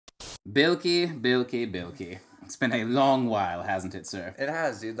Bilky, Bilky, Bilky. It's been a long while, hasn't it, sir? It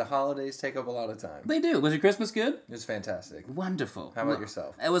has, dude. The holidays take up a lot of time. They do. Was your Christmas good? It was fantastic. Wonderful. How about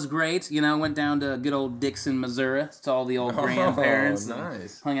yourself? It was great. Went down to good old Dixon, Missouri. Saw all the old grandparents.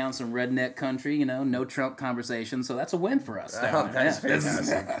 Nice. Hung out in some redneck country, no Trump conversation. So that's a win for us. That's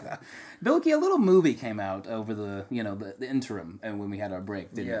fantastic. Bilky, a little movie came out over the interim and when we had our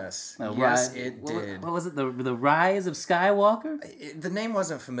break, didn't it? Yes, it did. What was it? The Rise of Skywalker? The name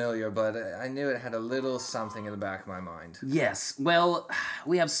wasn't familiar, but I knew it had a little something in the back of my mind. Yes. Well,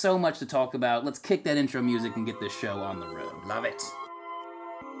 we have so much to talk about. Let's kick that intro music and get this show on the road. Love it.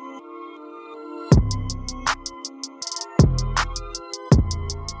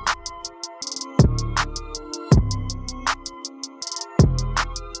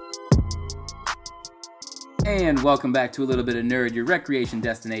 And welcome back to A Little Bit of Nerd, your recreation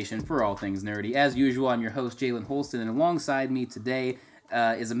destination for all things nerdy. As usual, I'm your host, Jalen Holston, and alongside me today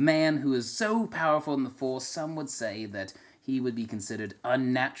is a man who is so powerful in the Force, some would say that he would be considered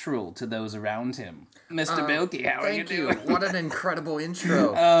unnatural to those around him. Mr. Bilky, how are you doing? Thank you. What an incredible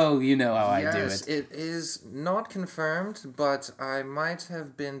intro. Oh, you know how I do it. Yes, it is not confirmed, but I might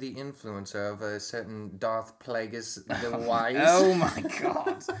have been the influencer of a certain Darth Plagueis the Wise. Oh my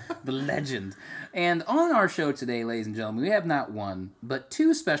god, the legend. And on our show today, ladies and gentlemen, we have not one, but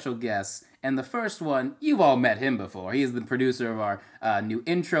two special guests. And the first one, you've all met him before. He is the producer of our new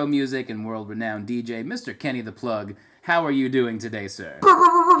intro music and world-renowned DJ, Mr. Kenny the Plug. How are you doing today, sir?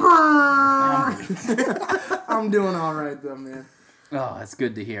 I'm doing all right, though, man. Oh, that's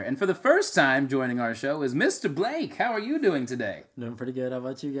good to hear. And for the first time joining our show is Mr. Blake. How are you doing today? Doing pretty good. How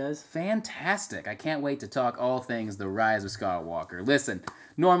about you guys? Fantastic. I can't wait to talk all things The Rise of Skywalker. Listen,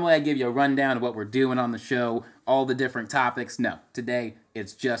 normally I give you a rundown of what we're doing on the show, all the different topics. No, today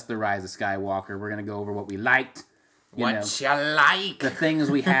it's just The Rise of Skywalker. We're going to go over what we liked. You like? The things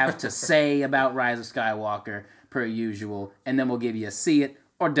we have to say about Rise of Skywalker, per usual, and then we'll give you a see it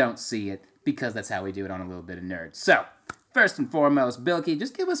or don't see it, because that's how we do it on A Little Bit of Nerd. So, first and foremost, Bilky,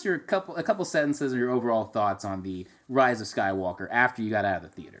 just give us a couple sentences or your overall thoughts on the Rise of Skywalker after you got out of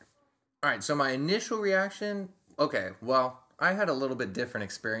the theater. All right, so my initial reaction, okay, well, I had a little bit different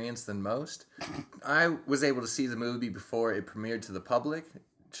experience than most. I was able to see the movie before it premiered to the public.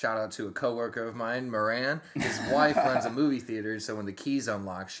 Shout out to a coworker of mine, Moran. His wife runs a movie theater, so when the keys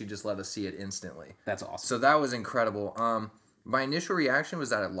unlocked, she just let us see it instantly. That's awesome. So that was incredible. My initial reaction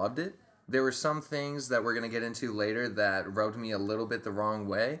was that I loved it. There were some things that we're going to get into later that rubbed me a little bit the wrong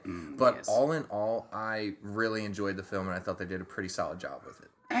way. But yes, all in all, I really enjoyed the film, and I thought they did a pretty solid job with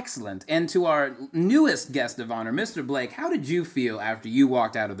it. Excellent. And to our newest guest of honor, Mr. Blake, how did you feel after you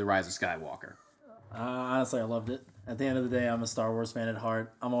walked out of The Rise of Skywalker? Honestly, I loved it. At the end of the day, I'm a Star Wars fan at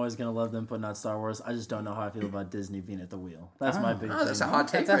heart. I'm always going to love them putting out Star Wars. I just don't know how I feel about Disney being at the wheel. That's my big thing. That's a hot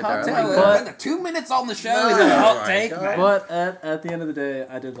take That's a right hot there. take. I like But 2 minutes on the show is a hot take. But at the end of the day,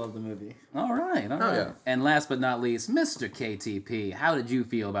 I did love the movie. All right. Yeah. And last but not least, Mr. KTP, how did you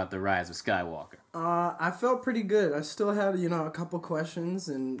feel about The Rise of Skywalker? I felt pretty good. I still had, a couple questions,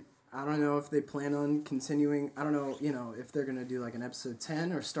 and I don't know if they plan on continuing. I don't know, if they're going to do like an episode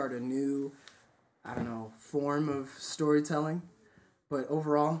 10 or start a new, form of storytelling. But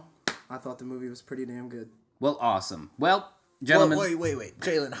overall, I thought the movie was pretty damn good. Well, awesome. Well, gentlemen. Wait.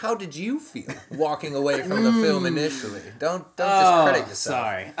 Jalen, how did you feel walking away from the film initially? Don't just credit yourself.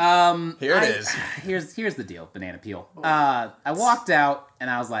 Sorry. Here it is. Here's the deal, Banana Peel. I walked out and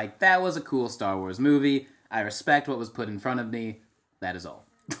I was like, that was a cool Star Wars movie. I respect what was put in front of me. That is all.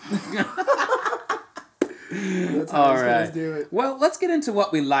 That's how guys do it. Well, let's get into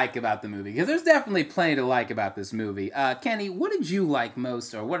what we like about the movie, because there's definitely plenty to like about this movie. Kenny, what did you like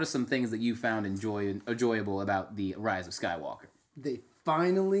most, or what are some things that you found enjoyable about The Rise of Skywalker? They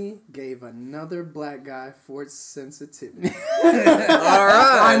finally gave another black guy force sensitivity. All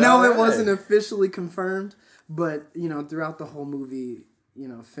right. I know it wasn't officially confirmed, but, throughout the whole movie,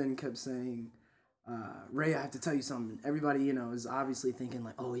 Finn kept saying, Ray, I have to tell you something. Everybody, is obviously thinking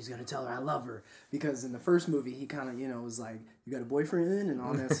like, oh, he's going to tell her I love her. Because in the first movie, he kind of, was like, you got a boyfriend and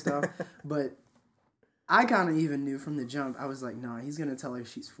all that stuff. But I kind of even knew from the jump, I was like, no, he's going to tell her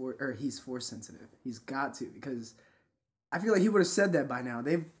he's force sensitive. He's got to, because I feel like he would have said that by now.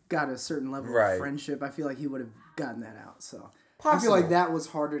 They've got a certain level of friendship. I feel like he would have gotten that out. So I feel like that was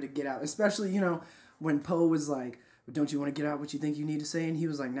harder to get out, especially, when Poe was like, don't you want to get out what you think you need to say? And he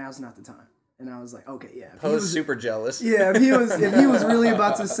was like, now's not the time. And I was like, okay, yeah. I was super jealous. Yeah, if he was really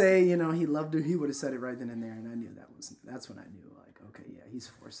about to say, he loved her, he would have said it right then and there, and I knew that's when I knew, like, okay, yeah, he's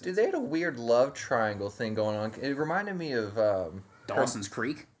force sensitive. Dude, they had a weird love triangle thing going on. It reminded me of Dawson's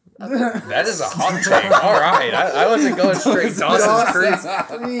Creek. That is a hot take. All right. I wasn't going straight Dawson's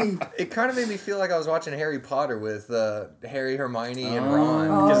Creek. It kind of made me feel like I was watching Harry Potter with Harry, Hermione, and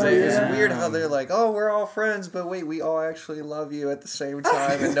Ron. Because it's weird how they're like, oh, we're all friends, but wait, we all actually love you at the same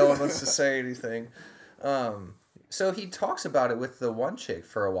time, and no one wants to say anything. So he talks about it with the one chick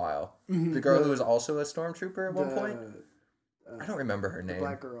for a while. Mm-hmm. The girl who was also a stormtrooper at one point. I don't remember her name.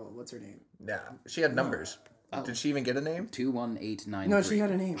 Black girl. What's her name? Yeah, she had numbers. Oh. Did she even get a name? 21893. No, she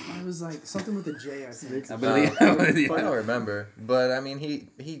had a name. I was like something with a J, I think. I don't remember, but I mean,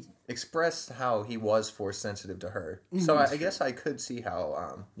 he expressed how he was force sensitive to her. Mm-hmm. So I guess I could see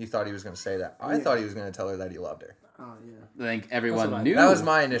how you thought he was going to say that. I thought he was going to tell her that he loved her. Oh yeah. I think everyone knew. That was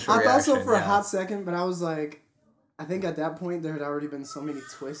my initial reaction. I thought so for a hot second, but I was like, I think at that point there had already been so many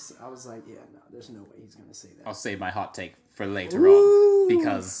twists. I was like, yeah, no, there's no way he's going to say that. I'll save my hot take for later on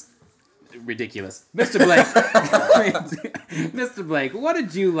because. Ridiculous. Mr. Blake. Mr. Blake, what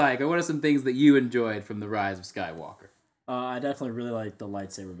did you like, or what are some things that you enjoyed from The Rise of Skywalker? I definitely really liked the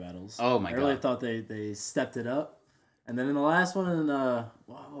lightsaber battles. Oh my god. I really thought they stepped it up. And then in the last one,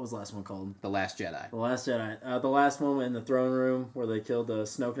 what was the last one called? The Last Jedi. The Last Jedi. The last one in the throne room where they killed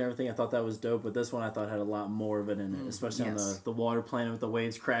Snoke and everything, I thought that was dope, but this one I thought had a lot more of it in it, especially on the water planet with the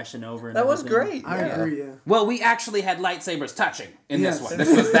waves crashing over. And that was everything. great. I agree, yeah. Well, we actually had lightsabers touching in this one.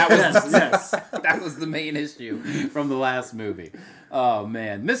 That was the main issue from the last movie. Oh,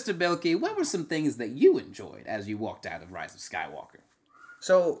 man. Mr. Bilkey, what were some things that you enjoyed as you walked out of Rise of Skywalker?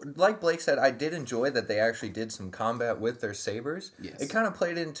 So, like Blake said, I did enjoy that they actually did some combat with their sabers. Yes. It kind of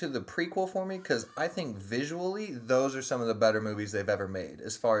played into the prequel for me because I think visually those are some of the better movies they've ever made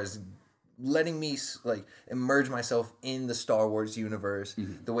as far as letting me immerse myself in the Star Wars universe.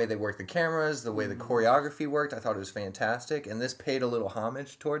 Mm-hmm. The way they worked the cameras, the way the choreography worked, I thought it was fantastic. And this paid a little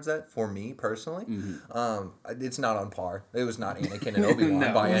homage towards that for me personally. Mm-hmm. It's not on par. It was not Anakin and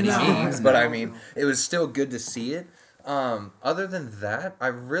Obi-Wan by any means, but I mean, it was still good to see it. Other than that, I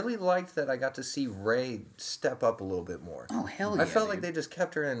really liked that I got to see Rey step up a little bit more. Oh, hell yeah. I felt like they just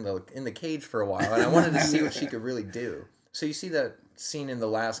kept her in the cage for a while, and I wanted to see what she could really do. So you see that scene in the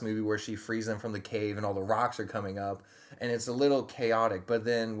last movie where she frees them from the cave and all the rocks are coming up, and it's a little chaotic, but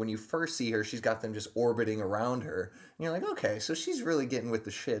then when you first see her, she's got them just orbiting around her, and you're like, okay, so she's really getting with the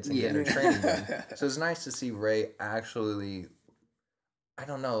shits and getting her training done. So it's nice to see Rey actually, I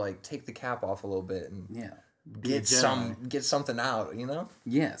don't know, take the cap off a little bit and get something out, you know?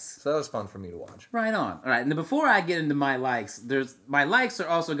 Yes. So that was fun for me to watch. Right on. All right, and before I get into my likes, my likes are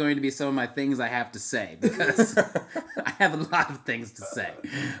also going to be some of my things I have to say because I have a lot of things to say.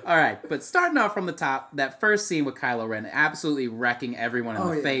 All right, but starting off from the top, that first scene with Kylo Ren absolutely wrecking everyone in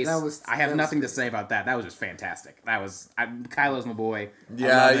the face. I have nothing to say about that. That was just fantastic. Kylo's my boy.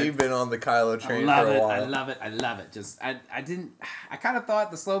 Yeah, you've been on the Kylo train for a while. I love it. Just I kind of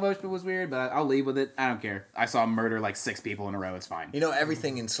thought the slow motion was weird, but I'll leave with it. I don't care. I saw him murder 6 people in a row. It's fine. You know,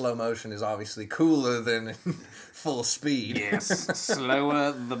 everything in slow motion is obviously cooler than full speed. Yes,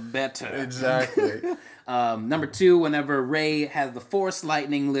 slower the better. Exactly. Number 2, whenever Rey has the Force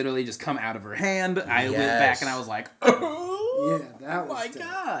lightning literally just come out of her hand, I went back and I was like, oh, yeah, that was my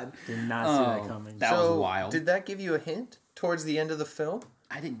God. Did not see that coming. That was wild. Did that give you a hint towards the end of the film?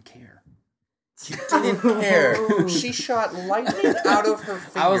 I didn't care. You didn't care. She shot lightning out of her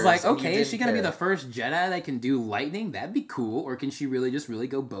fingers. I was like, okay, is she going to be the first Jedi that can do lightning? That'd be cool. Or can she really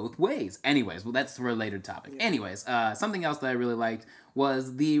go both ways? Anyways, well, that's for a later topic. Yeah. Anyways, something else that I really liked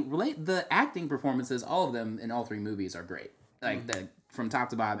was the acting performances. All of them in all 3 movies are great. From top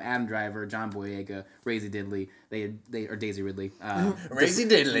to bottom, Adam Driver, John Boyega, Daisy Ridley. Daisy Ridley.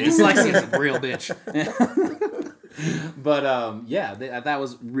 Dyslexia's a real bitch. But that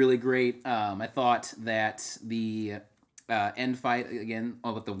was really great. I thought that the end fight again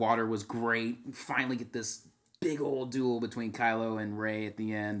with the water was great. Finally get this big old duel between Kylo and Rey at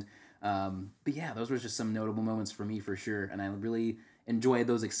the end. But yeah, those were just some notable moments for me for sure, and I really enjoyed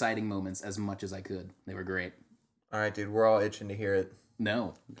those exciting moments as much as I could. They were great. All right, dude, we're all itching to hear it.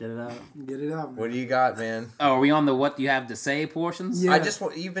 No. Get it out. Get it out, man. What do you got, man? Oh, are we on the what you have to say portions? Yeah.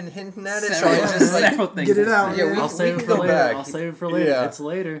 You've been hinting at it, so I just several things. Get it out. Yeah, I'll save it for later. Back. I'll save it for later. Yeah. It's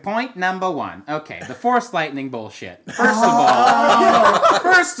later. Point number 1. Okay, the Force lightning bullshit.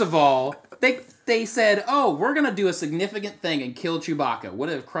 First of all, they said, oh, we're going to do a significant thing and kill Chewbacca. Would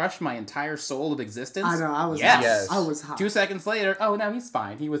it have crushed my entire soul of existence? I know, I was yes. hot. I was hot. 2 seconds later, oh, no, he's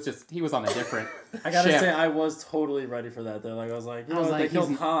fine. He was on a different I gotta ship. say, I was totally ready for that, though. I was like, they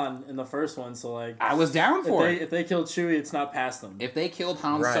killed Han in the first one, so I was down for it. If they killed Chewie, it's not past them. If they killed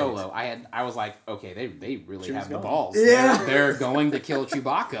Han Solo, I was like, okay, they really Chewie's have the gone. balls. Yeah. They're going to kill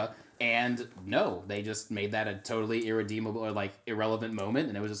Chewbacca. And no, they just made that a totally irredeemable or like irrelevant moment,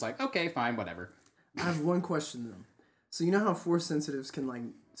 and it was just like, okay, fine, whatever. I have one question though. So you know how Force sensitives can like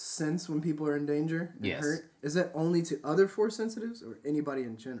sense when people are in danger and Yes. hurt? Is that only to other Force sensitives or anybody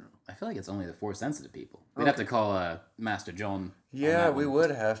in general? I feel like it's only the Force sensitive people. We'd have to call Master John. Yeah, we would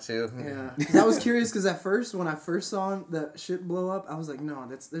have to. Yeah, because I was curious because at first, when I first saw the ship blow up, I was like, no,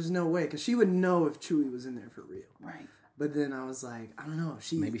 there's no way, because she would know if Chewie was in there for real. Right. But then I was like, I don't know.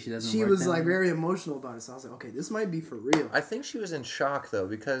 Maybe she doesn't. She work was down like there. very emotional about it, so I was like, okay, this might be for real. I think she was in shock though,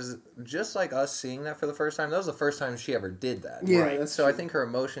 because just like us seeing that for the first time, that was the first time she ever did that. Yeah, Right. that's So true. I think her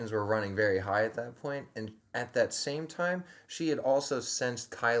emotions were running very high at that point, and at that same time, she had also sensed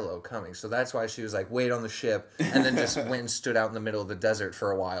Kylo coming. So that's why she was like, wait on the ship, and then just went and stood out in the middle of the desert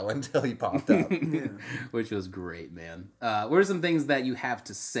for a while until he popped up. Yeah. Which was great, man. What are some things that you have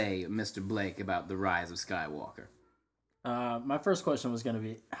to say, Mr. Blake, about the rise of Skywalker? My first question was going to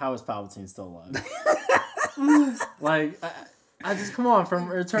be, how is Palpatine still alive? Like, I just, come on, from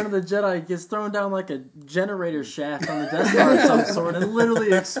Return of the Jedi, gets thrown down like a generator shaft on the Death Star of some sort, and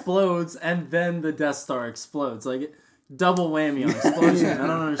literally explodes, and then the Death Star explodes. Like, double whammy on explosion. I don't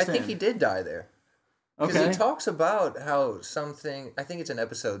I understand. think he did die there. Because Okay. he talks about how something, I think it's in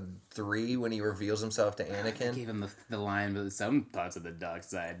episode 3 when he reveals himself to I Anakin. gave him the line, but some parts of the dark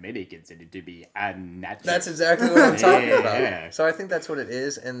side may be considered to be unnatural. That's exactly what I'm talking Yeah. about. So I think that's what it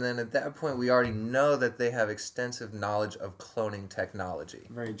is. And then at that point, we already know that they have extensive knowledge of cloning technology.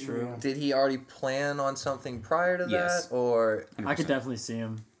 Very true. Did he already plan on something prior to Yes. that? Or I could definitely see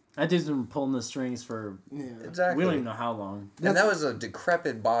him. That dude's been pulling the strings for, exactly? we don't even know how long. And that was a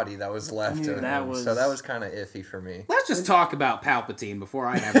decrepit body that was left of that him. was- So that was kind of iffy for me. Let's just talk about Palpatine before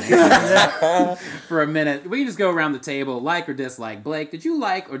I have an answer for a minute. We can just go around the table, like or dislike. Blake, did you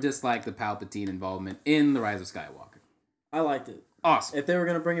like or dislike the Palpatine involvement in The Rise of Skywalker? I liked it. Awesome. If they were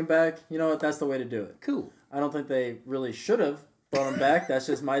going to bring him back, you know what? That's the way to do it. Cool. I don't think they really should have brought him back. That's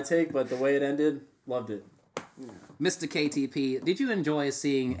just my take, but the way it ended, loved it. Mr. KTP, did you enjoy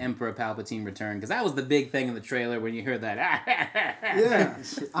seeing Emperor Palpatine return? Because that was the big thing in the trailer when you heard that.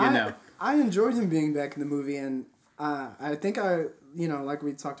 Yeah, I enjoyed him being back in the movie, and I think like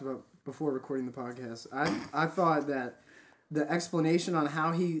we talked about before recording the podcast, I thought that the explanation on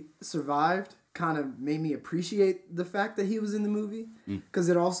how he survived kind of made me appreciate the fact that he was in the movie, because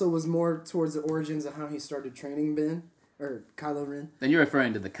it also was more towards the origins of how he started training Ben, or Kylo Ren. Then you're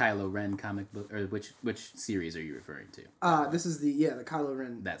referring to the Kylo Ren comic book, or which series are you referring to? This is the Kylo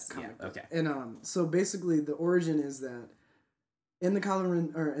Ren. That's comic book. okay. And so basically, the origin is that in the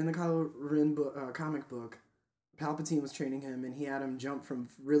Kylo Ren book, comic book, Palpatine was training him, and he had him jump from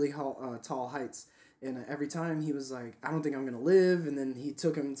really tall heights. And every time he was like, "I don't think I'm gonna live," and then he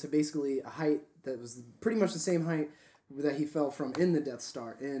took him to basically a height that was pretty much the same height that he fell from in the Death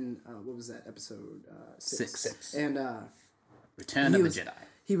Star in what was that, episode 6? 6. And Return of the Jedi.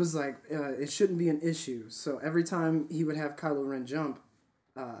 he was like, it shouldn't be an issue. So every time he would have Kylo Ren jump,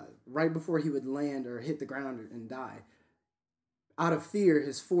 right before he would land or hit the ground and die, out of fear,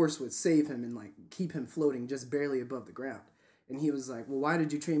 his force would save him and like keep him floating just barely above the ground. And he was like, "Well, why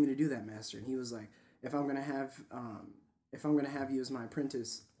did you train me to do that, Master?" And he was like, if I'm gonna have you as my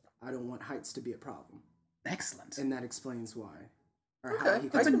apprentice, I don't want heights to be a problem." Excellent. And that explains why. Or Okay. he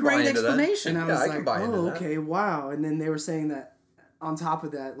That's a I can great buy into that. explanation. and I Yeah, was I can like, buy into "Oh, that. okay, wow." And then they were saying that on top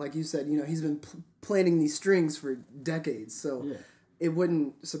of that, like you said, he's been planting these strings for decades. So Yeah. it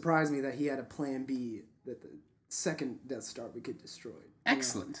wouldn't surprise me that he had a plan B that the second Death Star would get destroyed.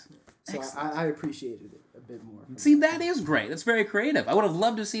 Excellent. So Excellent. I appreciated it a bit more. See, that is great. That's very creative. I would have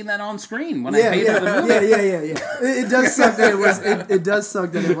loved to have seen that on screen when I paid for the movie. Yeah. It does suck that it does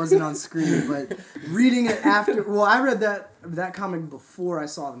suck that it wasn't on screen, but reading it after. Well, I read that comic before I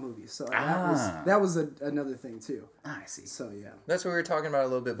saw the movie, so that was another thing too. I see. So yeah. That's what we were talking about a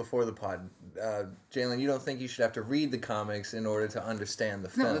little bit before the pod. Jalen, you don't think you should have to read the comics in order to understand the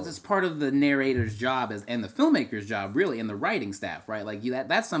film? No, that's part of the narrator's job and the filmmaker's job, really, and the writing staff, right? Like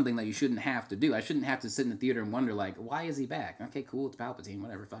that's something that you shouldn't have to do. I shouldn't have to sit in the theater and wonder, like, why is he back? Okay, cool, it's Palpatine,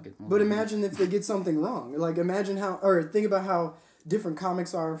 whatever, fuck it. But imagine if they get something wrong. Like think about how different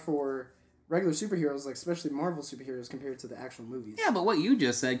comics are for regular superheroes, like especially Marvel superheroes compared to the actual movies. Yeah, but what you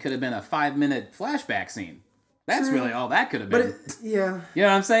just said could have been a 5-minute flashback scene. That's True. really all that could have But been. yeah. You know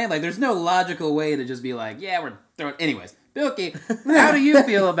what I'm saying? Like, there's no logical way to just be like, yeah, we're throwing... Anyways, Bilky, how do you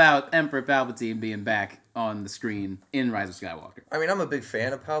feel about Emperor Palpatine being back on the screen in Rise of Skywalker? I mean, I'm a big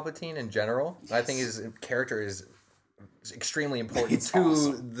fan of Palpatine in general. I think his character is extremely important It's to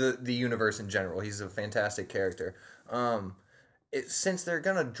awesome. the universe in general. He's a fantastic character. Since they're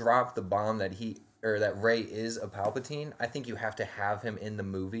gonna drop the bomb that he or that Rey is a Palpatine, I think you have to have him in the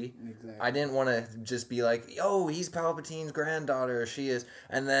movie. Exactly. I didn't want to just be like, oh, he's Palpatine's granddaughter, she is,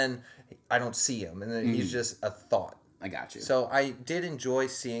 and then I don't see him, and then he's just a thought. I got you. So I did enjoy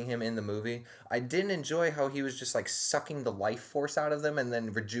seeing him in the movie. I didn't enjoy how he was just like sucking the life force out of them and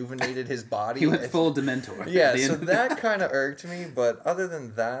then rejuvenated his body. He went full Dementor. Yeah, so that kind of irked me. But other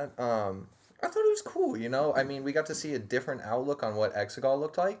than that, I thought it was cool, you know? I mean, we got to see a different outlook on what Exegol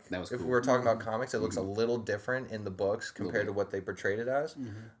looked like. That was If cool. we're talking about comics, it looks a little different in the books compared to what they portrayed it as.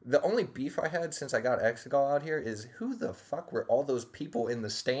 The only beef I had since I got Exegol out here is who the fuck were all those people in the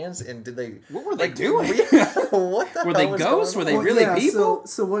stands, and did they... What were they doing? What the Were hell they was ghosts? going Were they on? really people?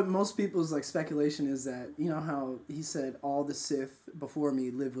 So what most people's like speculation is that, you know how he said all the Sith before me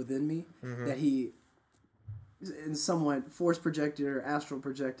live within me, that he in somewhat force projected or astral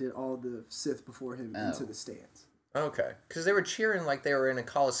projected all the Sith before him into the stands. Okay, because they were cheering like they were in a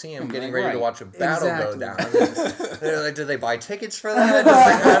coliseum getting Right. ready to watch a battle go Exactly. down. And they're like, did they buy tickets for that? Just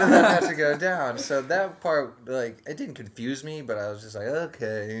like, how did that have to go down? So that part, like, it didn't confuse me, but I was just like,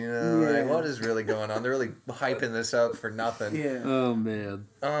 okay, you know, like, what is really going on? They're really hyping this up for nothing. Yeah. Oh, man.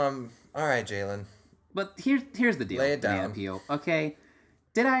 All right, Jalen. But here's the deal. Lay it Banana down. Peel. Okay.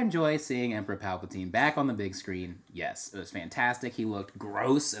 Did I enjoy seeing Emperor Palpatine back on the big screen? Yes. It was fantastic. He looked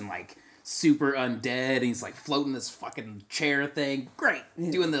gross and like super undead. And he's like floating this fucking chair thing. Great.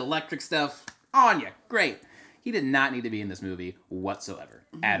 Doing the electric stuff. On ya. Great. He did not need to be in this movie whatsoever.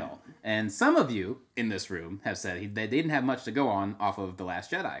 At all. And some of you in this room have said they didn't have much to go on off of The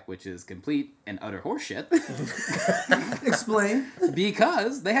Last Jedi, which is complete and utter horseshit. Explain.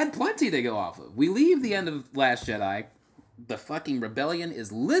 Because they had plenty to go off of. We leave the end of Last Jedi. The fucking rebellion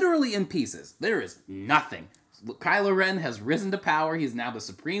is literally in pieces. There is nothing. Kylo Ren has risen to power. He's now the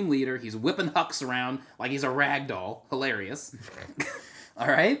supreme leader. He's whipping Hux around like he's a rag doll. Hilarious. All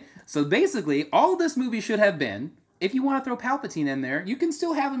right? So basically, all this movie should have been, if you want to throw Palpatine in there, you can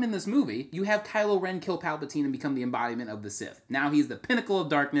still have him in this movie. You have Kylo Ren kill Palpatine and become the embodiment of the Sith. Now he's the pinnacle of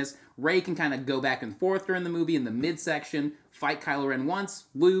darkness. Rey can kind of go back and forth during the movie in the midsection, fight Kylo Ren once,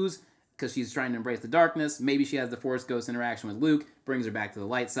 lose, because she's trying to embrace the darkness. Maybe she has the Force Ghost interaction with Luke, brings her back to the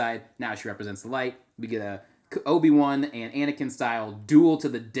light side. Now she represents the light. We get a Obi-Wan and Anakin-style duel to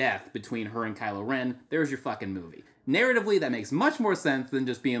the death between her and Kylo Ren. There's your fucking movie. Narratively, that makes much more sense than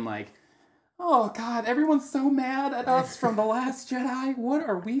just being like, oh, God, everyone's so mad at us from The Last Jedi. What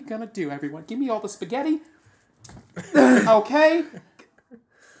are we gonna do, everyone? Give me all the spaghetti. Okay?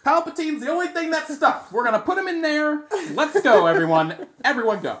 Palpatine's the only thing that's stuck. We're gonna put him in there. Let's go, everyone.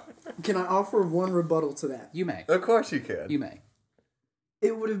 Everyone go. Can I offer one rebuttal to that? You may. Of course you can. You may.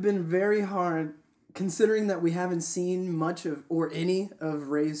 It would have been very hard, considering that we haven't seen much of, or any of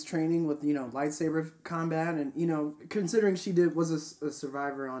Rey's training with, you know, lightsaber combat, and, you know, considering she was a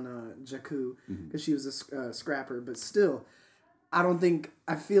survivor on Jakku, because she was a scrapper, but still,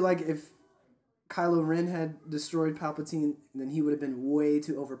 I feel like if Kylo Ren had destroyed Palpatine, then he would have been way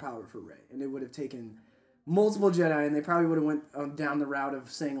too overpowered for Rey, and it would have taken multiple Jedi, and they probably would have went down the route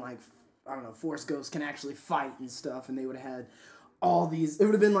of saying, like, I don't know, Force Ghosts can actually fight and stuff, and they would have had all these. It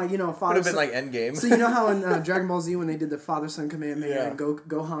would have been like, you know, Would have been like Endgame. So you know how in Dragon Ball Z when they did the Father-Son Kamehameha and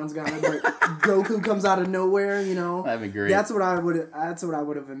Gohan's got it, but Goku comes out of nowhere, you know. That'd be great. That's what I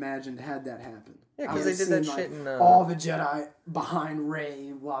would have imagined had that happened. Yeah, I because would've they did that seen, shit like, in... all the Jedi behind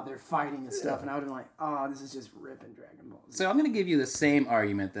Rey while they're fighting and stuff, and I would have been like, oh, this is just ripping Dragon Ball Z. So I'm going to give you the same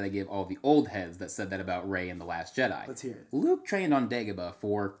argument that I give all the old heads that said that about Rey in The Last Jedi. Let's hear it. Luke trained on Dagobah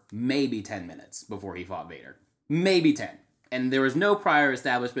for maybe 10 minutes before he fought Vader. Maybe 10. And there was no prior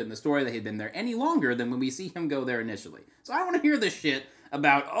establishment in the story that he'd been there any longer than when we see him go there initially. So I don't want to hear this shit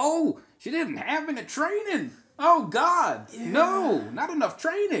about, oh, she didn't have any training. Oh, God. Yeah. No, not enough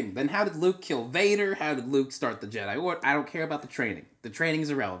training. Then how did Luke kill Vader? How did Luke start the Jedi Order? I don't care about the training. The training's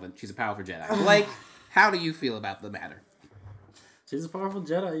irrelevant. She's a powerful Jedi. Blake, how do you feel about the matter? She's a powerful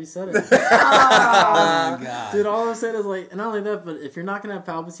Jedi. You said it. Oh, God. Dude, all I'm saying is, like, and not only that, but if you're not going to have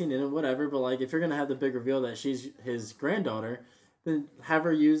Palpatine in it, whatever, but, like, if you're going to have the big reveal that she's his granddaughter, then have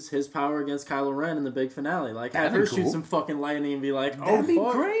her use his power against Kylo Ren in the big finale. Like, have her shoot some fucking lightning and be like, oh, That'd be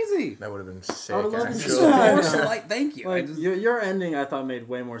fuck. crazy. That would have been sick, I would love to actually. see that. Force light, thank you. Like, your ending, I thought, made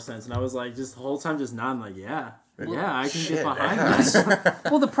way more sense. And I was, like, just the whole time just nodding, like, yeah, I can get behind this.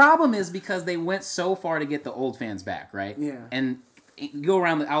 Well, the problem is because they went so far to get the old fans back, right? Yeah. And go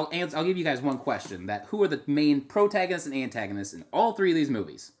around. I'll give you guys one question: that who are the main protagonists and antagonists in all three of these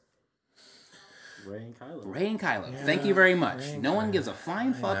movies? Rey and Kylo. Rey and Kylo. Yeah, thank you very much. No one gives a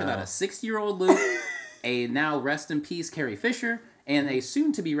flying fuck about a 60-year-old Luke, a now rest in peace Carrie Fisher, and a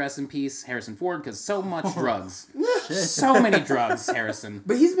soon-to-be rest in peace Harrison Ford, because so much drugs. So many drugs, Harrison.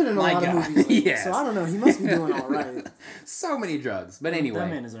 But he's been in a lot of movies lately, Yes. so I don't know. He must be doing all right. So many drugs. But anyway. That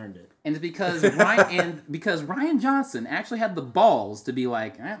man has earned it. And it's because Ryan Johnson actually had the balls to be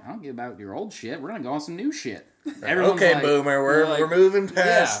like, I don't give about your old shit. We're going to go on some new shit. Everyone's Okay, like, boomer, we're moving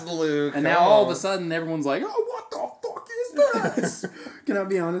past yeah. Luke. And now all of a sudden everyone's like, oh, what the fuck is this? Can I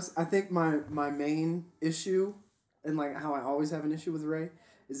be honest? I think my main issue, and like how I always have an issue with Rey,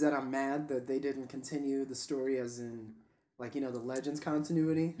 is that I'm mad that they didn't continue the story as in, like, the Legends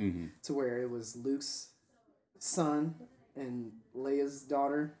continuity, to where it was Luke's son and Leia's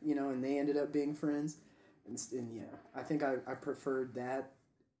daughter, and they ended up being friends. And yeah, I think I preferred that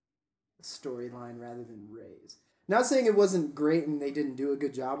storyline rather than Rey's. Not saying it wasn't great and they didn't do a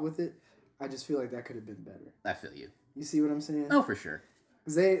good job with it. I just feel like that could have been better. I feel you. You see what I'm saying? Oh, for sure.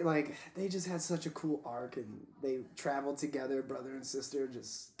 Because they just had such a cool arc, and they traveled together, brother and sister,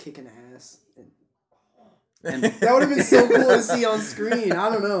 just kicking ass. And that would have been so cool to see on screen. I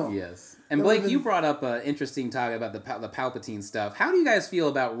don't know. Yes. And Blake, you brought up an interesting talk about the Palpatine stuff. How do you guys feel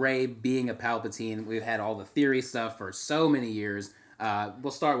about Rey being a Palpatine? We've had all the theory stuff for so many years. We'll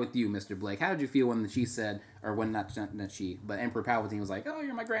start with you, Mr. Blake. How did you feel when she said, or when not she, but Emperor Palpatine was like, "Oh,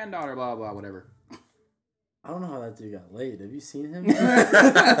 you're my granddaughter," blah blah, whatever. I don't know how that dude got laid. Have you seen him?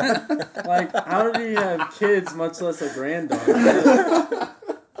 Like, how did he have kids, much less a granddaughter?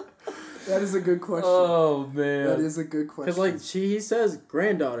 That is a good question. Oh, man. That is a good question. Because, like, he says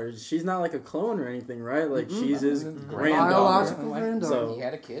granddaughter. She's not, like, a clone or anything, right? Like, she's his granddaughter. Biological granddaughter. So, He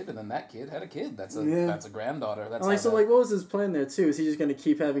had a kid, and then that kid had a kid. That's a granddaughter. That's like, so, like, what was his plan there, too? Is he just going to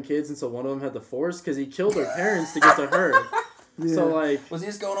keep having kids until one of them had the Force? Because he killed her parents to get to her. Yeah. So, like... Was he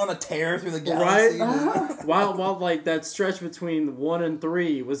just going on a tear through the galaxy? Right? while, like, that stretch between 1 and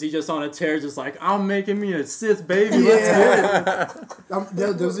 3, was he just on a tear, just like, I'm making me a Sith baby, let's get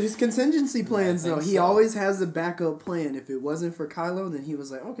it? Those are his contingency plans, though. He so. always has a backup plan. If it wasn't for Kylo, then he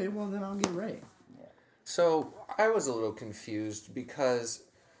was like, okay, well, then I'll get Rey. So I was a little confused because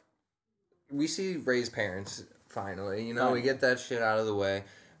we see Rey's parents finally. We get that shit out of the way.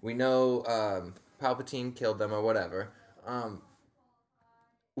 We know Palpatine killed them or whatever.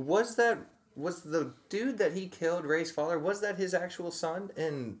 Was the dude that he killed Rey's father? Was that his actual son?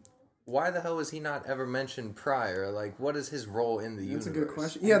 And why the hell was he not ever mentioned prior? Like, what is his role in the universe? That's a good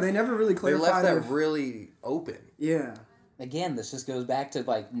question. Yeah, they never really They clarified. left that really open. Yeah. Again, this just goes back to,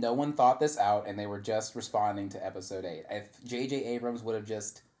 like, no one thought this out, and they were just responding to Episode 8. If J.J. Abrams would have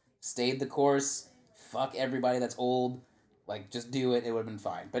just stayed the course, fuck everybody that's old, like, just do it, it would have been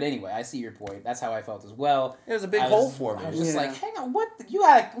fine. But anyway, I see your point. That's how I felt as well. It was a big hole for me. I was just like, hang on, what? You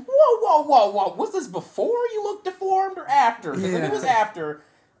had, whoa. Was this before you looked deformed or after? Because if it was after,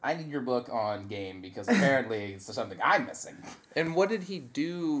 I need your book on game, because apparently it's something I'm missing. And what did he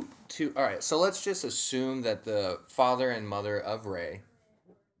do to... All right, so let's just assume that the father and mother of Rey,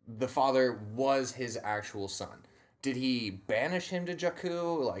 the father was his actual son. Did he banish him to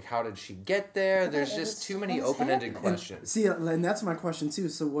Jakku? Like, how did she get there? There's just too many open-ended questions. See, and that's my question, too.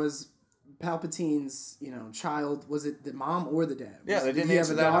 So was Palpatine's, child, was it the mom or the dad? Yeah, they didn't Did he have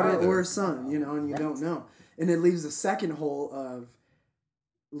answer a that daughter either. or a son, and you don't know. And it leaves a second hole of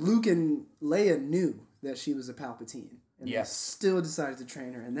Luke and Leia knew that she was a Palpatine. And they still decided to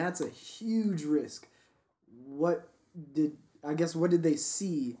train her. And that's a huge risk. What did they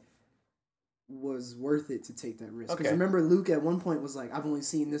see was worth it to take that risk? Because remember, Luke at one point was like, I've only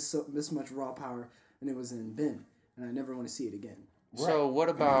seen this much raw power, and it was in Ben. And I never want to see it again. So what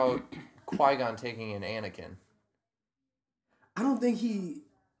about Qui-Gon taking in Anakin? I don't think he...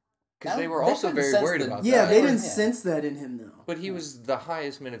 Because they were also very worried about that. Yeah, they didn't sense that in him, though. But he was the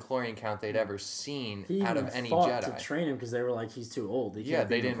highest midichlorian count they'd ever seen He out even of any fought Jedi. to train him because they were like, he's too old. They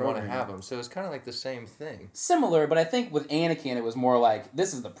didn't want to have him. So it's kind of like the same thing. Similar, but I think with Anakin, it was more like,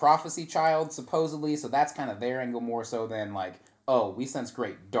 this is the prophecy child, supposedly, so that's kind of their angle more so than like, oh, we sense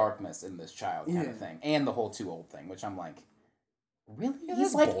great darkness in this child kind of thing. And the whole too old thing, which I'm like, really?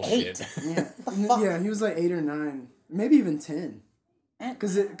 He's like bullshit. 8. Yeah, he was like 8 or 9. Maybe even 10.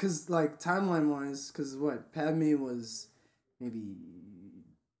 Because like, timeline-wise, because what? Padme was maybe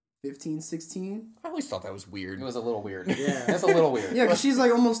 15, 16? I always thought that was weird. It was a little weird. Yeah. That's a little weird. Yeah, because she's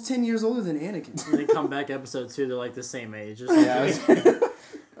like almost 10 years older than Anakin. And they come back episode 2, they're like the same age. Or something.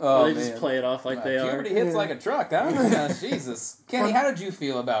 Oh, they just play it off like they are. Puberty hits like a truck, huh? Jesus. Kenny, how did you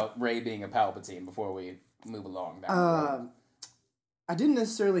feel about Rey being a Palpatine before we move along down the road? I didn't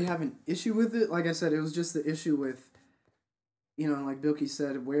necessarily have an issue with it. Like I said, it was just the issue with, like Bilky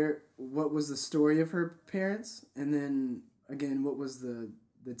said, what was the story of her parents, and then again, what was the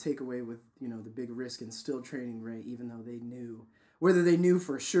takeaway with the big risk in still training Rey, even though they knew whether they knew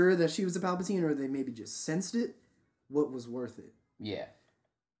for sure that she was a Palpatine or they maybe just sensed it, what was worth it? Yeah.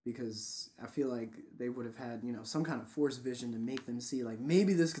 Because I feel like they would have had, some kind of Force vision to make them see, like,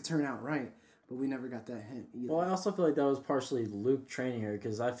 maybe this could turn out right, but we never got that hint either. Well, I also feel like that was partially Luke training her,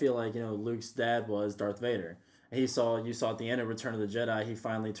 because I feel like, Luke's dad was Darth Vader. And you saw at the end of Return of the Jedi, he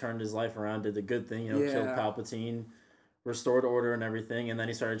finally turned his life around, did the good thing, killed Palpatine, restored order and everything, and then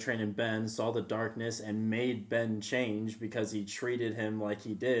he started training Ben, saw the darkness, and made Ben change because he treated him like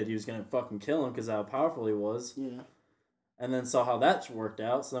he did. He was going to fucking kill him because of how powerful he was. Yeah. And then saw how that worked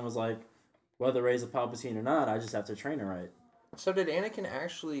out, so then was like, whether Rey's a Palpatine or not, I just have to train her right. So did Anakin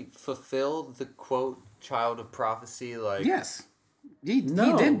actually fulfill the, quote, child of prophecy? Like, yes. He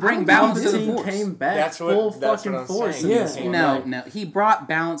did bring balance to the Force. Came back that's full what fucking I'm Force. saying. No. He brought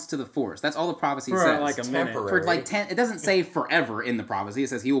balance to the Force. That's all the prophecy says. For like a minute. For like 10, it doesn't say forever in the prophecy. It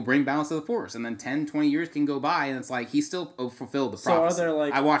says he will bring balance to the Force. And then 10, 20 years can go by and it's like he still fulfilled the prophecy. So are there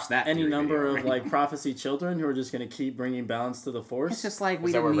like I watched that any number video, of like prophecy children who are just going to keep bringing balance to the Force? It's just like we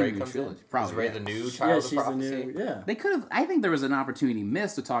is that didn't where need Rey a new comes in? trilogy. Probably. Is Rey the new child of prophecy? They could have. I think there was an opportunity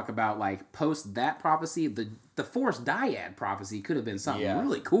missed to talk about like post that prophecy. The Force dyad prophecy could have been something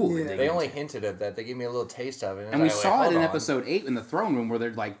really cool. Yeah. They only hinted at that. They gave me a little taste of it. And we saw it in episode 8 in the throne room where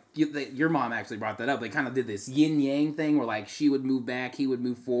they're like, your mom actually brought that up. They kind of did this yin-yang thing where like she would move back, he would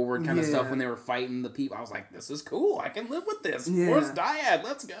move forward kind of stuff when they were fighting the people. I was like, this is cool. I can live with this. Yeah. Force dyad.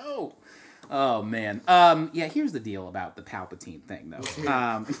 Let's go. Oh, man. Here's the deal about the Palpatine thing,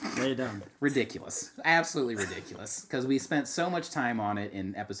 though. Lay it down. Ridiculous. Absolutely ridiculous. Because we spent so much time on it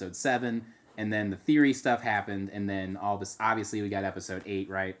in episode 7, and then the theory stuff happened, and then all this, obviously we got episode 8,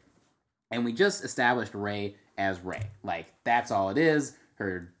 right? And we just established Rey as Rey. Like, that's all it is.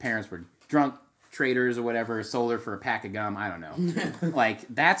 Her parents were drunk traders or whatever, sold her for a pack of gum. I don't know. Like,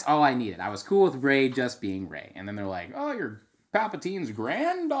 that's all I needed. I was cool with Rey just being Rey. And then they're like, oh, you're Palpatine's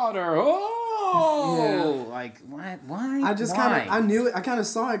granddaughter. Oh, like what? Why? I just I knew it. I kind of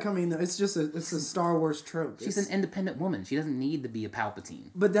saw it coming. Though it's a Star Wars trope. She's an independent woman. She doesn't need to be a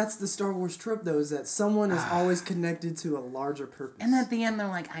Palpatine. But that's the Star Wars trope, though, is that someone is always connected to a larger purpose. And at the end, they're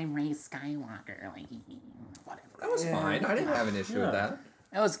like, "I'm Rey Skywalker." Like, whatever. That was fine. I didn't have an issue with that.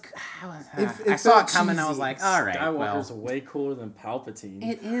 I It saw felt it coming. cheesy. I was like, all right, Skywalker's way cooler than Palpatine.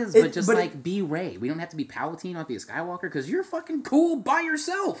 It is, but but be Rey. We don't have to be Palpatine, not be a Skywalker, because you're fucking cool by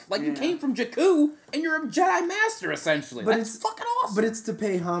yourself. Like, you came from Jakku, and you're a Jedi Master, essentially. But That's fucking awesome. But it's to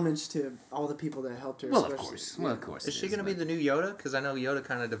pay homage to all the people that helped her. Well, of especially. course. Is she going to be the new Yoda? Because I know Yoda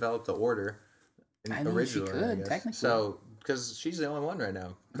kind of developed the Order I mean, she could, technically. So, because she's the only one right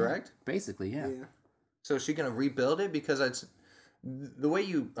now, correct? Basically, yeah. So is she going to rebuild it? Because it's the way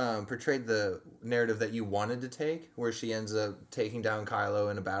you portrayed the narrative that you wanted to take, where she ends up taking down Kylo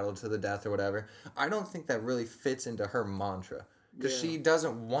in a battle to the death or whatever, I don't think that really fits into her mantra. Because she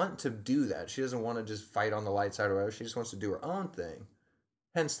doesn't want to do that. She doesn't want to just fight on the light side or whatever. She just wants to do her own thing.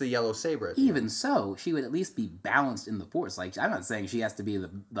 Hence the yellow saber. Even so, she would at least be balanced in the Force. Like, I'm not saying she has to be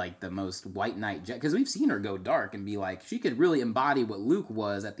the most white knight, because we've seen her go dark and be like, she could really embody what Luke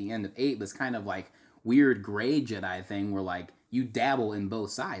was at the end of 8, this kind of like weird gray Jedi thing where like you dabble in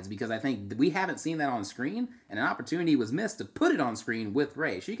both sides, because I think we haven't seen that on screen, and an opportunity was missed to put it on screen with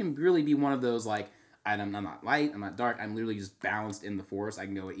Rey. She can really be one of those like, I'm not light, I'm not dark, I'm literally just balanced in the Force. I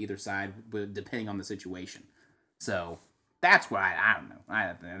can go either side depending on the situation. So that's why I don't know.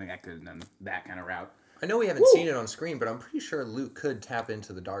 I think I could have done that kind of route. I know we haven't seen it on screen, but I'm pretty sure Luke could tap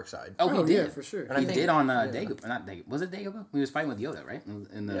into the dark side. Oh, he did. Yeah, for sure. And He did on Dagobah. Not Dagobah. Was it Dagobah? He was fighting with Yoda, right?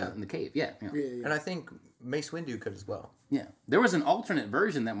 In the cave. Yeah. And I think Mace Windu could as well. Yeah. There was an alternate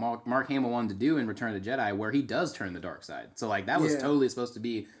version that Mark Hamill wanted to do in Return of the Jedi where he does turn the dark side. So, like, that was totally supposed to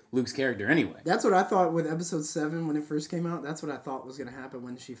be Luke's character anyway. That's what I thought with Episode 7 when it first came out. That's what I thought was going to happen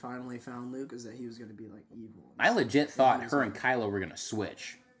when she finally found Luke, is that he was going to be, like, evil. I legit thought her and Kylo were going to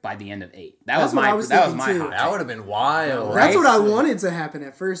switch by the end of 8. That That's was what my I was hot thinking, too. take. That would have been wild. That's Right? what I wanted to happen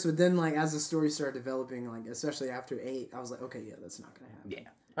at first, but then, like, as the story started developing, like, especially after 8, I was like, okay, yeah, that's not going to happen. Yeah.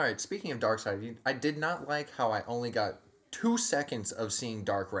 All right, speaking of dark side, I did not like how I only got 2 seconds of seeing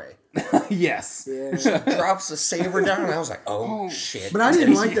Dark Rey. Yes. Yeah. She drops the saber down, and I was like, oh, shit. But I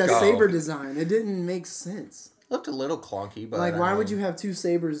didn't like There that you saber go. design. It didn't make sense. Looked a little clunky, but... Like, why would you have 2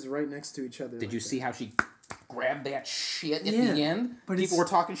 sabers right next to each other? Did you see how she grabbed that shit at Yeah, the end? but People were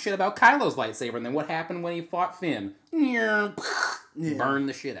talking shit about Kylo's lightsaber, and then what happened when he fought Finn? Burn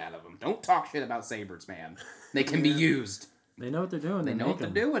the shit out of him. Don't talk shit about sabers, man. They can be used. They know what they're doing. They know what they're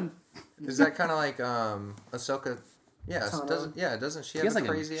doing. Is that kind of like Ahsoka Yeah, doesn't she She has have like a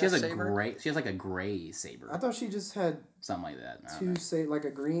crazy she has ass a saber? she has like a gray saber. I thought she just had Something like that. I don't know. two, say, like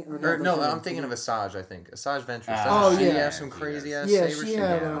a green. Or Or, no, like I'm thinking of Asajj, I think. Asajj Ventress. Oh, She yeah. has some She crazy does. ass Yeah, saber she shit.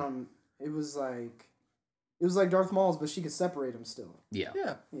 had. Yeah. It was like Darth Maul's, but she could separate them still. Yeah.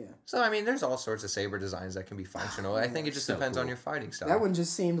 Yeah. Yeah. So, I mean, there's all sorts of saber designs that can be functional. I think it just So depends on cool. your fighting style. That one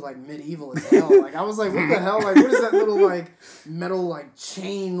just seemed like medieval as hell. Like I was like, what the hell? Like what is that little like metal like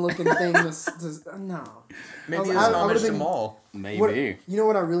chain looking thing? No. Maybe I it's was- I homage would've to been- Maul. Maybe. What, you know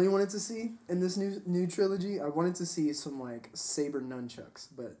what I really wanted to see in this new trilogy? I wanted to see some like saber nunchucks,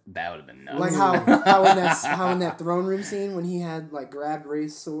 but That would have been nuts. like how in that throne room scene when he had like grabbed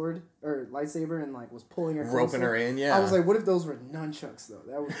Rey's sword or lightsaber and like was pulling her Roping closer. her in, yeah. I was like, what if those were nunchucks though?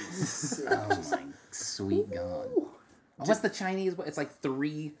 That would be sick. Oh my sweet God. What's the Chinese? It's like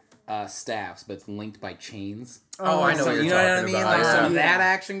 3 staffs, but it's linked by chains. Oh, I know So, what you're you know what I talking mean? about. Like Yeah. some of Yeah. that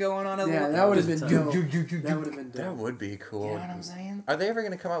action going on. Yeah, that would have been dope. You That would have been That dope. would be cool. know what I'm saying? Are they ever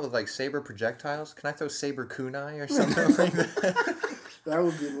going to come out with like saber projectiles? Can I throw saber kunai or something like that? That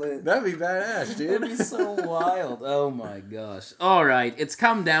would be lit. That'd be badass, It'd dude. be so wild. Oh my gosh. All right, it's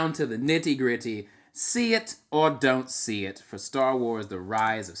come down to the nitty gritty. See it or don't see it for Star Wars: The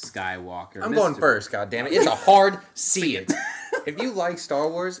Rise of Skywalker. I'm going first, goddammit. It's a hard see it. If you like Star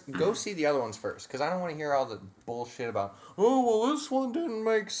Wars, go see the other ones first, because I don't want to hear all the bullshit about, oh, well, this one didn't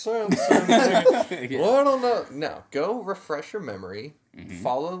make sense. Well, I don't know. No, go refresh your memory,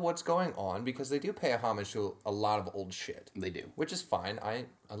 follow what's going on, because they do pay a homage to a lot of old shit. They do. Which is fine. I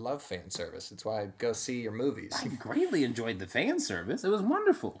love fan service. It's why I go see your movies. I greatly enjoyed the fan service. It was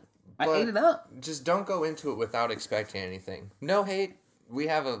wonderful. I But ate it up. Just don't go into it without expecting anything. No hate. We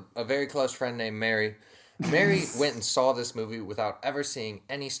have a very close friend named Mary. Mary went and saw this movie without ever seeing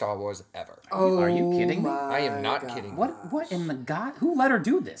any Star Wars ever. Oh, Are you kidding me? I am not God. kidding. What in the God? Who let her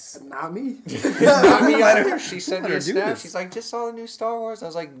do this? Not me. I mean, I don't know. She sent me Let her a do snap. this. She's like, just saw the new Star Wars. I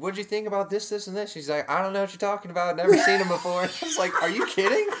was like, what'd you think about this, and this? She's like, I don't know what you're talking about. Never seen them before. I was like, are you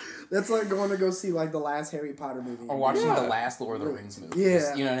kidding? That's like going to go see like the last Harry Potter movie. Or watching Yeah. the last Lord of the Rings movie. Yeah.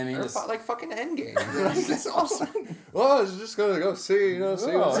 Just, you know what I mean? Or Just, like fucking Endgame. That's awesome. Well, I was just gonna go see, see what's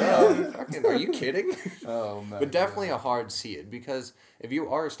up. Fucking, are you kidding? oh man. But definitely a hard see it, because if you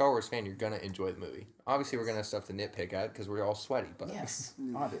are a Star Wars fan, you're gonna enjoy the movie. Obviously, we're gonna have stuff to nitpick at because we're all sweaty, but Yes,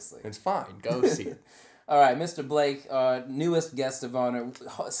 obviously. it's fine. Go see it. All right, Mr. Blake, newest guest of honor.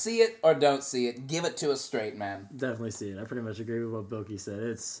 See it or don't see it. Give it to us straight, man. Definitely see it. I pretty much agree with what Bilky said.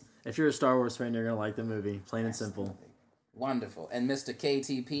 It's if you're a Star Wars fan, you're gonna like the movie. Plain and simple. Wonderful. And Mr.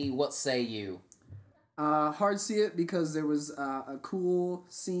 KTP, what say you? Hard see it because there was a cool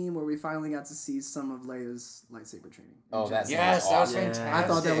scene where we finally got to see some of Leia's lightsaber training. Oh, that's Yes, that was awesome. fantastic. I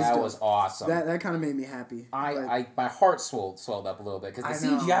thought that was That dope. was awesome. That kind of made me happy. I my heart swelled up a little bit because the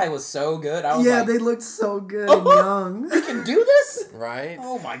I know. CGI was so good. I was Yeah, like, they looked so good and young. we can do this? Right?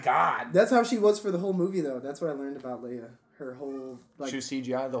 Oh my god. That's how she was for the whole movie, though. That's what I learned about Leia. Her whole She was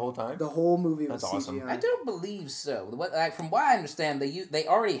CGI the whole time? the whole movie was That's awesome. CGI. I don't believe so. From what I understand, they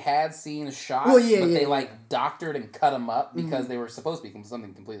already had scenes shot, Well, yeah, but yeah, they yeah. like doctored and cut them up because they were supposed to be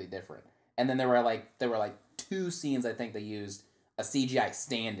something completely different. And then there were like 2 scenes I think they used a CGI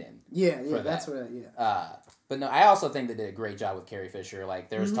stand-in. Yeah, for that's that. what. Yeah. But no, I also think they did a great job with Carrie Fisher. Like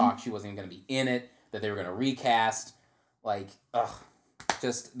there was talk she wasn't even going to be in it, that they were going to recast. Like,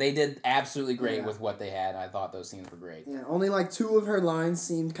 just they did absolutely great Yeah. with what they had. I thought those scenes were great. Yeah, only like 2 of her lines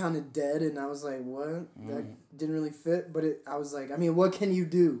seemed kind of dead, and I was like, "What? That didn't really fit." But I was like, I mean, what can you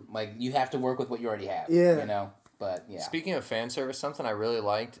do? Like you have to work with what you already have. Yeah. You know. But yeah. Speaking of fan service, something I really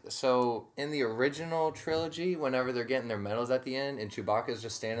liked. So in the original trilogy, whenever they're getting their medals at the end, and Chewbacca's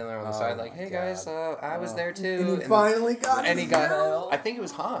just standing there on the side, like, my "Hey God. guys, I was there too." And he finally got. and he his got. medal. I think it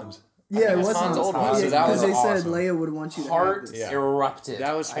was Hans. I Yeah, think it was Han's old one. Hans. So Yeah, that was because they awesome. said Leia would want you to have Heart this. Yeah. erupted.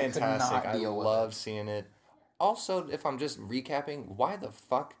 That was I could fantastic. not I deal with love seeing it. Also, if I'm just recapping, why the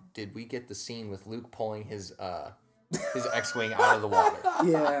fuck did we get the scene with Luke pulling his X-wing out of the water?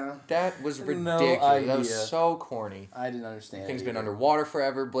 Yeah. That was No ridiculous. That idea. was so corny. I didn't understand. Thing's it been either. underwater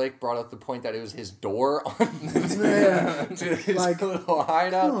forever. Blake brought up the point that it was his door on Yeah. to his Like, little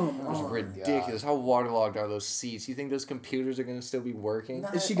hideout. come It was on. ridiculous. How waterlogged are those seats? You think those computers are going to still be working?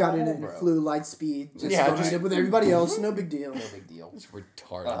 And she got in it and bro. flew light speed. Just Yeah, fucking just- it up with everybody else. No big deal. No big deal. It's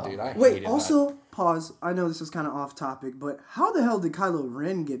retarded, dude. I Wait, hated also, pause. I know this is kind of off topic, but how the hell did Kylo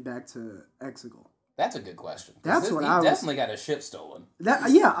Ren get back to Exegol? That's a good question. That's what he I was- definitely got his ship stolen.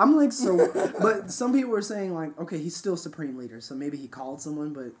 Yeah, I'm like, so, but some people were saying, like, okay, he's still Supreme Leader, so maybe he called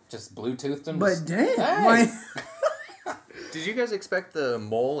someone, but Just Bluetoothed him. but just- damn, Hey! like, that. Did you guys expect the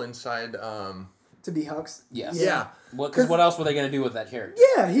mole inside... to be Hux. Yes. Yeah. Because what else were they going to do with that character?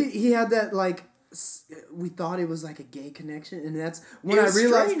 Yeah, he had that, like, we thought it was like a gay connection, and that's when It I was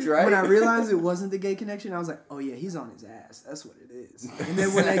realized strange, right? when I realized it wasn't the gay connection. I was like, oh yeah, he's on his ass. That's what it is. And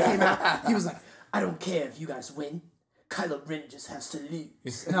then when they came out, he was like, I don't care if you guys win. Kylo Ren just has to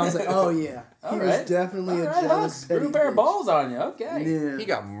lose. And I was like, oh yeah, he was definitely a jealous petty Threw a pair of bitch. balls on you. Okay. Yeah. He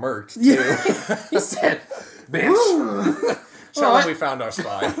got murked too. He said, "Bitch." Tell him we found our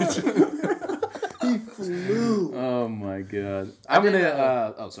spy. He flew. Oh my god. I'm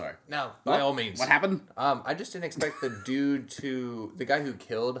gonna. Oh, sorry. No, by all means. What happened? I just didn't expect the guy who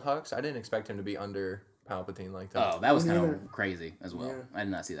killed Hux. I didn't expect him to be under Palpatine like that. Oh, that was kind neither. of crazy as well. Yeah. I did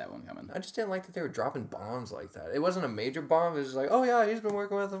not see that one coming. I just didn't like that they were dropping bombs like that. It wasn't a major bomb. It was just like, oh yeah, he's been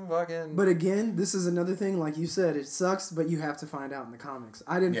working with him, fucking. But again, this is another thing. Like you said, it sucks, but you have to find out in the comics.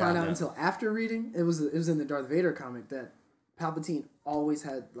 I didn't find out until after reading. It was in the Darth Vader comic that Palpatine always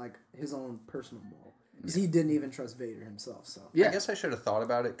had like his own personal ball. Because he didn't even trust Vader himself. So I guess I should have thought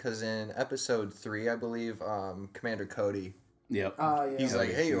about it because in episode 3, I believe, Commander Cody. Yep. yeah. He's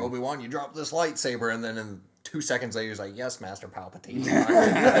like, hey, Obi-Wan, you dropped this lightsaber. And then in 2 seconds later, he's like, yes, Master Palpatine.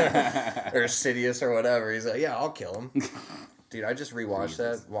 Or Sidious or whatever. He's like, yeah, I'll kill him. Dude, I just rewatched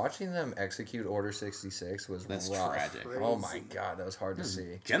that. Watching them execute Order 66 was rough. tragic. Oh my god, that was hard to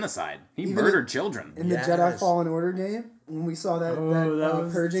see. Genocide. He Even murdered children. in the Jedi Fallen Order game, when we saw that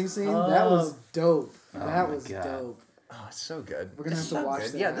was purging scene, that was dope. That my was God. dope. Oh, it's so good. We're gonna have to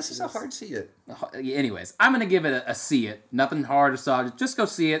watch that. Yeah, this after is a hard see it. Anyways, I'm gonna give it a see it. Nothing hard or soft. Just go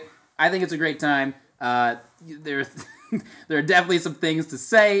see it. I think it's a great time. There are definitely some things to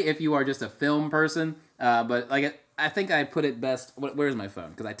say if you are just a film person. But like I think I put it best. Where's my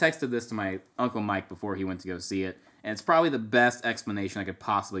phone? Because I texted this to my Uncle Mike before he went to go see it, and it's probably the best explanation I could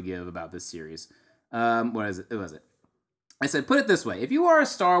possibly give about this series. What is it? What was it? I said, put it this way: if you are a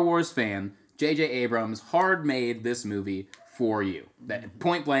Star Wars fan, J.J. Abrams hard made this movie for you. That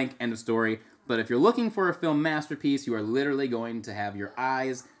point blank, end of story. But if you're looking for a film masterpiece, you are literally going to have your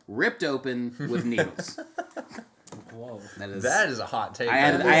eyes ripped open with needles. Whoa. That is a hot take. I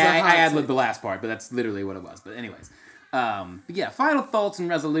ad-libbed the last part, but that's literally what it was. But anyways. But yeah, final thoughts and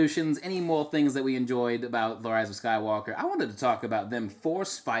resolutions. Any more things that we enjoyed about The Rise of Skywalker? I wanted to talk about them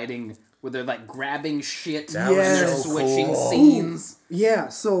force fighting where they're like grabbing shit and they're was so switching cool. scenes. Yeah,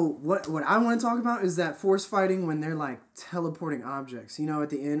 so what I want to talk about is that force fighting when they're like teleporting objects. You know,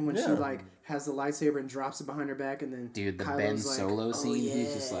 at the end when she like has the lightsaber and drops it behind her back, and then Dude, the Kylo's Ben like, Solo "Oh, scene, yeah."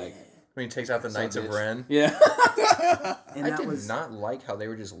 he's just like... When he takes out the Knights of bitch. Ren. Yeah. And I that did was not like how they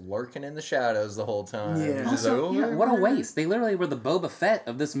were just lurking in the shadows the whole time. Yeah. It was just Also, like, yeah, what a waste. They literally were the Boba Fett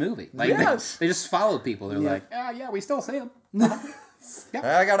of this movie. Like Yes. they just followed people. They're Yeah. like, yeah, we still see him.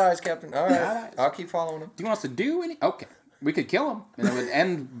 I got eyes, Captain. All right, eyes. I'll keep following him. Do you want us to do any? Okay. We could kill him, and it would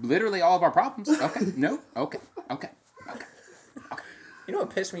end literally all of our problems. Okay. No. Okay. Okay. You know what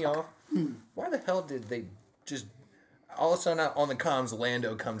pissed me off? Why the hell did they just... All of a sudden, on the comms,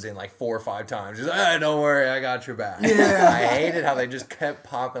 Lando comes in like 4 or 5 times. He's like, don't worry, I got your back. Yeah. I hated how they just kept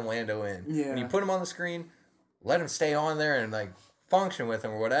popping Lando in. Yeah. When you put him on the screen, let him stay on there and like function with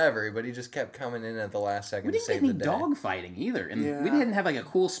him or whatever, but he just kept coming in at the last second We to didn't save get any the day. dog fighting either, and Yeah. we didn't have like a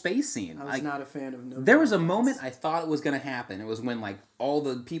cool space scene. I was Like, not a fan of no. there was a moment I thought it was gonna happen. It was when like all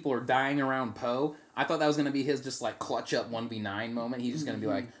the people are dying around Poe. I thought that was gonna be his just like clutch up 1v9 moment. He's just gonna be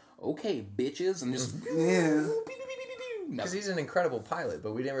like, okay, bitches, and just Yeah. Because he's an incredible pilot,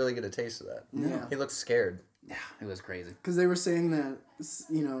 but we didn't really get a taste of that. Yeah. He looked scared. Yeah, it was crazy. Because they were saying that,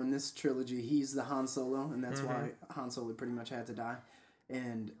 you know, in this trilogy, he's the Han Solo, and that's why Han Solo pretty much had to die.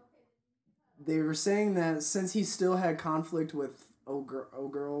 And they were saying that since he still had conflict with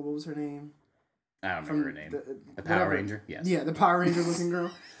girl, what was her name? I don't remember her name. The Power whatever. Ranger. Yes. Yeah, the Power Ranger looking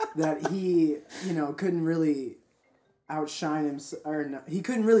girl. That he, you know, couldn't really outshine him, or no, he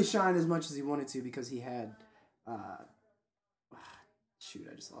couldn't really shine as much as he wanted to because he had. Shoot,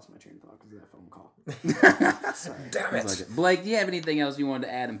 I just lost my train of thought because of that phone call. Sorry. Damn it. Like it. Blake, do you have anything else you wanted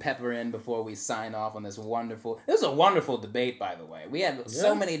to add and pepper in before we sign off on this wonderful... This was a wonderful debate, by the way. We had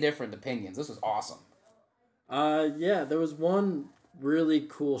so many different opinions. This was awesome. Yeah, there was one really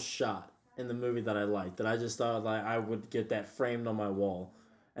cool shot in the movie that I liked that I just thought like I would get that framed on my wall.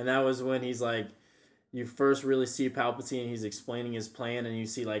 And that was when he's like, you first really see Palpatine, he's explaining his plan, and you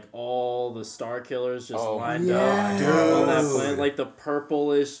see like all the Star Killers just lined up on that planet, like the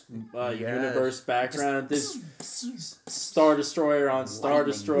purplish universe background. This Star Destroyer on Star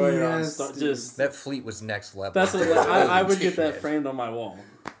Destroyer on Star, just That fleet was next level. that's what I would get that Shit. framed on my wall.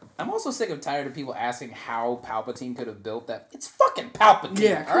 I'm also sick of tired of people asking how Palpatine could have built that. It's fucking Palpatine,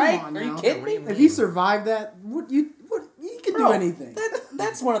 Yeah, all right? come on Are you now. kidding me? If he survived that, he can do anything.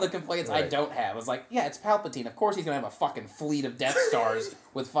 that's one of the complaints I Right. don't have. It's like, yeah, it's Palpatine. Of course he's gonna have a fucking fleet of Death Stars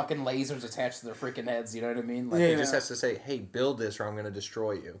with fucking lasers attached to their freaking heads. You know what I mean? Like, He just has to say, "Hey, build this, or I'm going to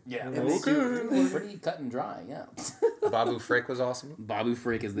destroy you." yeah, And it's they do- pretty cut and dry. Yeah. Babu Frick was awesome. Babu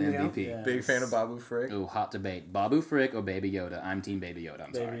Frick is the Yeah. MVP. Yeah. Big fan of Babu Frick. Ooh, hot debate. Babu Frick or Baby Yoda? I'm Team Baby Yoda.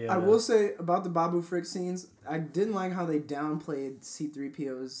 I'm sorry. Baby I Yoda. will say about the Babu Frick scenes, I didn't like how they downplayed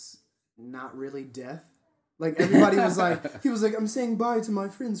C-3PO's not really death. Like, everybody was like, he was like, I'm saying bye to my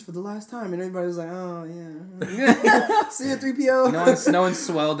friends for the last time. And everybody was like, oh, yeah. See ya, 3PO. No one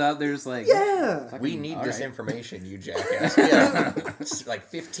swelled up. There's like, Yeah. We need all this right. information, you jackass. Yeah, it's like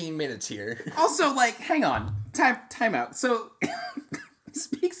 15 minutes here. Also, like, hang on, time out. So, he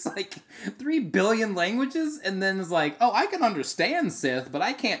speaks like 3 billion languages, and then is like, oh, I can understand Sith, but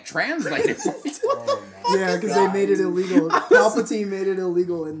I can't translate it. What the fuck? Yeah, because they made it illegal. Palpatine made it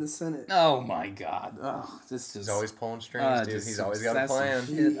illegal in the Senate. Oh my god! Oh, this just He's always pulling strings, dude. just He's always got a obsessive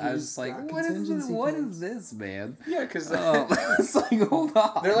plan. shit. I was just like, Got what is this? contingency What plans. is this, man? Yeah, because Oh, it's like, hold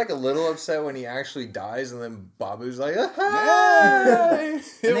on. they're like a little upset when he actually dies, and then Babu's like, "Hey, And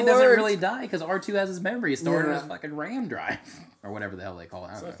he it doesn't worked." really die because R2 has his memory stored in Yeah. his fucking RAM drive. Or whatever the hell they call it.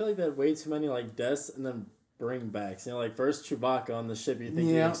 I So don't I know. feel like they had way too many like deaths and then bring backs. You know, like first Chewbacca on the ship, you think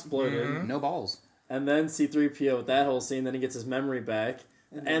he Yeah. exploded, No balls. and then C-3PO with that whole scene. Then he gets his memory back,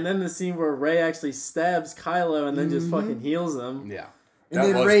 and then the scene where Rey actually stabs Kylo and then just fucking heals him. Yeah. And That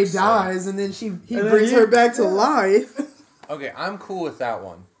then was Rey exciting. dies, and then he And then brings he- her back to life. Okay, I'm cool with that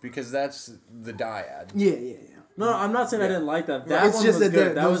one because that's the dyad. Yeah. No, I'm not saying I didn't like that. That It's one just was that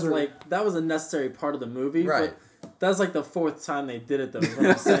good. That those was are- that was a necessary part of the movie. Right. But that was like the fourth time they did it though. Is what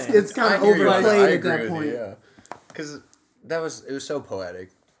I'm saying. It's kind of I hear you. I overplayed at agree that with point. you, yeah, because it was so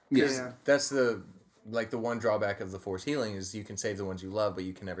poetic. Yes. Yeah. That's the one drawback of the Force healing is you can save the ones you love, but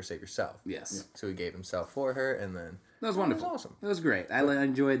you can never save yourself. Yes. So he gave himself for her, and then That was wonderful. It was awesome. It was great. I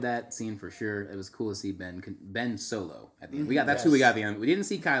enjoyed that scene for sure. It was cool to see Ben Solo at the end. That's who we got at the end. We didn't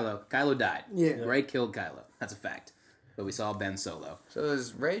see Kylo. Kylo died. Yeah. Rey killed Kylo. That's a fact. But we saw Ben Solo. So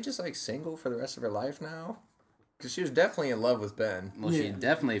is Rey just like single for the rest of her life now? Because she was definitely in love with Ben. Well, she Yeah.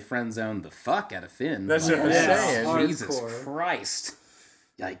 definitely friend zoned the fuck out of Finn. That's what I'm Yeah. saying. Jesus Hardcore. Christ.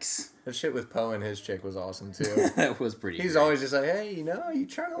 Yikes. The shit with Poe and his chick was awesome too. That was pretty He's great. always just like, hey, you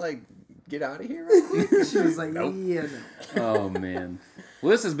trying to like get out of here real quick? She was like, Nope. yeah, no. Oh, man. Well,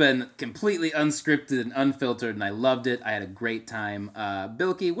 this has been completely unscripted and unfiltered, and I loved it. I had a great time.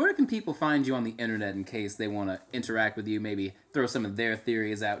 Bilky, where can people find you on the internet in case they want to interact with you, maybe throw some of their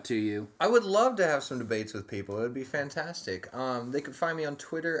theories out to you? I would love to have some debates with people. It would be fantastic. They could find me on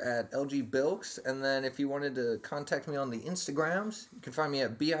Twitter at LGBilks, and then if you wanted to contact me on the Instagrams, you can find me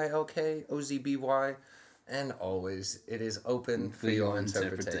at BILKOZBY. And always, it is open for your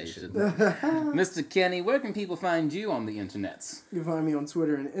interpretation. Mr. Kenny, where can people find you on the internets? You can find me on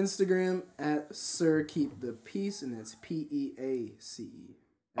Twitter and Instagram at Sir Keep the Peace, and that's PEACE.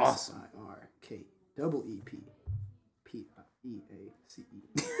 Awesome. SIRKEEP. PEACE.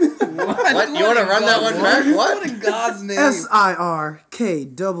 What? You want to run that one back? What? in God's name?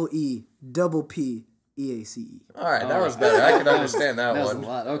 SIRKEEPPEACE. All right, that was better. I could understand that That was a one.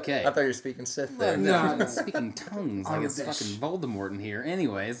 lot. Okay. I thought you were speaking Sith there. No. Speaking tongues like it's fucking Voldemort in here.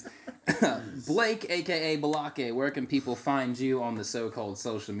 Anyways, Blake, a.k.a. Balake, where can people find you on the so-called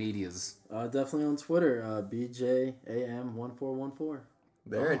social medias? Definitely on Twitter, BJAM1414.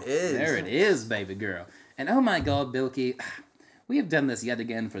 There it is. There it is, baby girl. And oh my God, Bilky, we have done this yet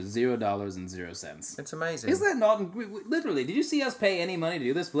again for $0.00. It's amazing. Isn't that not... Literally, did you see us pay any money to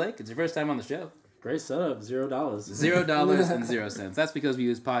do this, Blake? It's your first time on the show. Great setup, $0. $0.00. That's because we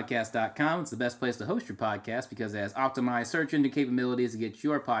use podcast.com. It's the best place to host your podcast because it has optimized search engine capabilities to get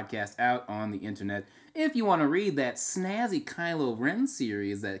your podcast out on the internet. If you want to read that snazzy Kylo Ren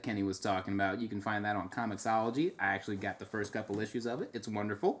series that Kenny was talking about, you can find that on Comixology. I actually got the first couple issues of it. It's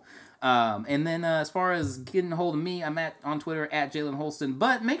wonderful. And then as far as getting a hold of me, I'm on Twitter at Jalen Holston.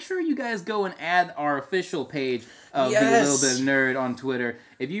 But make sure you guys go and add our official page of Be a Little Bit of Nerd on Twitter.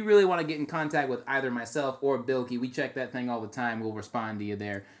 If you really want to get in contact with either myself or Bilky, we check that thing all the time. We'll respond to you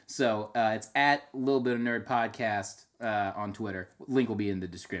there. So it's at Little Bit of Nerd Podcast on Twitter. Link will be in the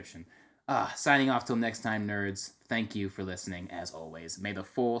description. Signing off till next time, nerds. Thank you for listening, as always. May the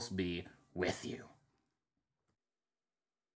Force be with you.